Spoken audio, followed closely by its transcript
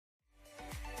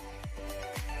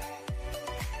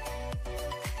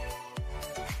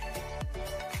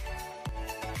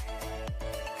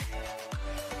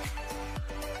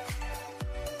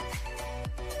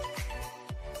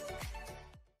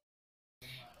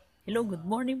Hello, good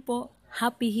morning po.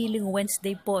 Happy Healing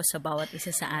Wednesday po sa bawat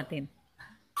isa sa atin.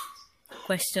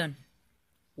 Question,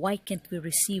 why can't we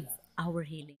receive our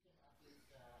healing?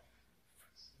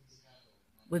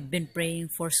 We've been praying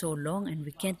for so long and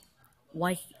we can't.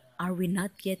 Why are we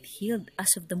not yet healed as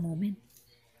of the moment?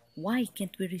 Why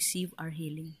can't we receive our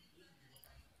healing?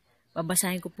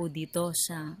 Babasahin ko po dito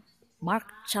sa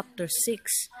Mark chapter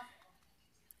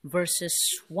 6 verses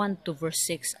 1 to verse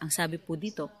 6. Ang sabi po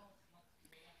dito,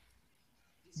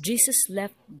 Jesus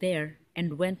left there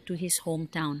and went to his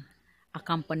hometown,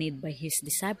 accompanied by his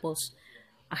disciples.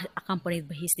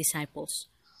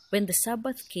 When the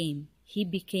Sabbath came, he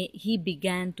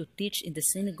began to teach in the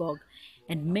synagogue,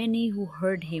 and many who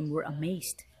heard him were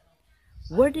amazed.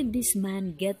 "Where did this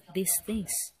man get these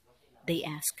things?" they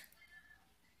asked.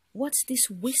 "What's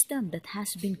this wisdom that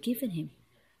has been given him?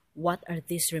 What are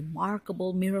these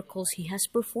remarkable miracles he is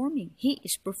performing?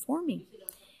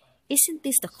 Isn't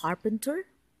this the carpenter?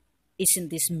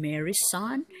 Isn't this Mary's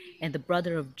son and the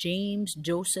brother of James,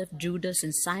 Joseph, Judas,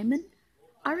 and Simon?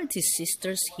 Aren't his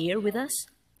sisters here with us?"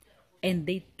 And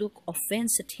they took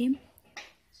offense at him.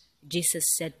 Jesus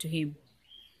said to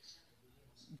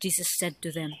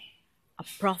them, "A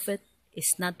prophet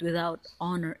is not without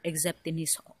honor except in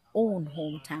his own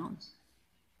hometown,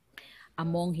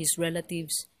 among his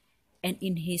relatives, and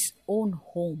in his own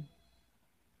home."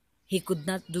 He could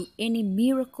not do any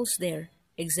miracles there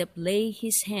except lay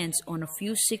his hands on a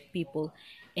few sick people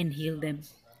and heal them.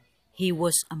 He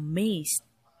was amazed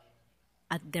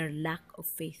at their lack of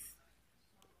faith.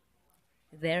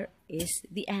 There is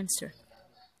the answer.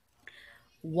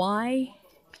 Why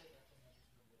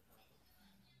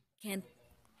can't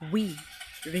we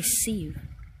receive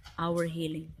our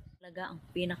healing? Talaga ang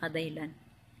pinakadahilan.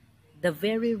 The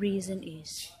very reason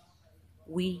is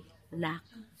we lack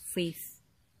faith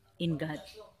in God.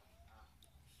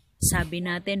 Sabi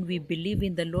natin, we believe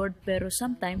in the Lord, pero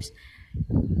sometimes,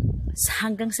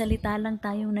 hanggang salita lang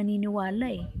tayong naniniwala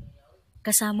eh.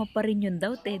 Kasama pa rin yung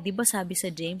doubt eh. Di ba sabi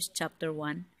sa James chapter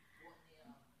 1,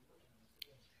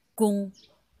 kung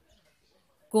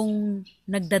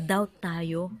nagda-doubt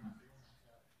tayo,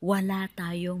 wala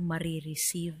tayong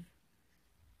marireceive.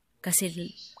 Kasi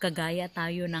kagaya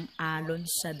tayo ng alon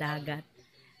sa dagat.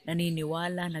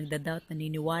 Naniniwala, nagda-doubt,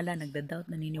 naniniwala,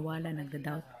 nagda-doubt, naniniwala,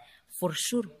 nagda-doubt. For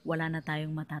sure, wala na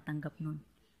tayong matatanggap nun.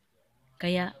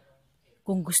 Kaya,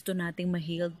 kung gusto nating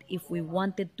ma-healed, if we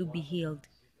wanted to be healed,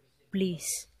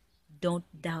 please, don't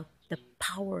doubt the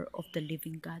power of the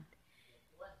living God.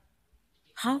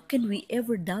 How can we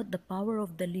ever doubt the power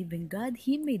of the living God?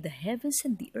 He made the heavens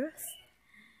and the earth.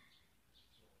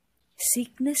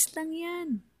 Sickness lang yan.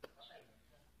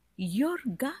 Your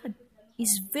God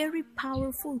is very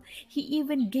powerful. He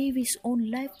even gave His own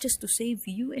life just to save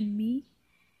you and me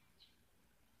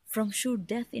from sure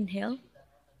death in hell.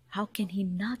 How can He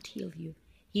not heal you?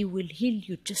 He will heal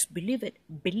you. Just believe it.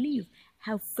 Believe.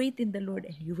 Have faith in the Lord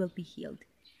and you will be healed.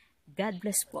 God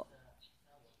bless po.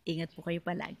 Ingat po kayo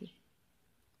palagi.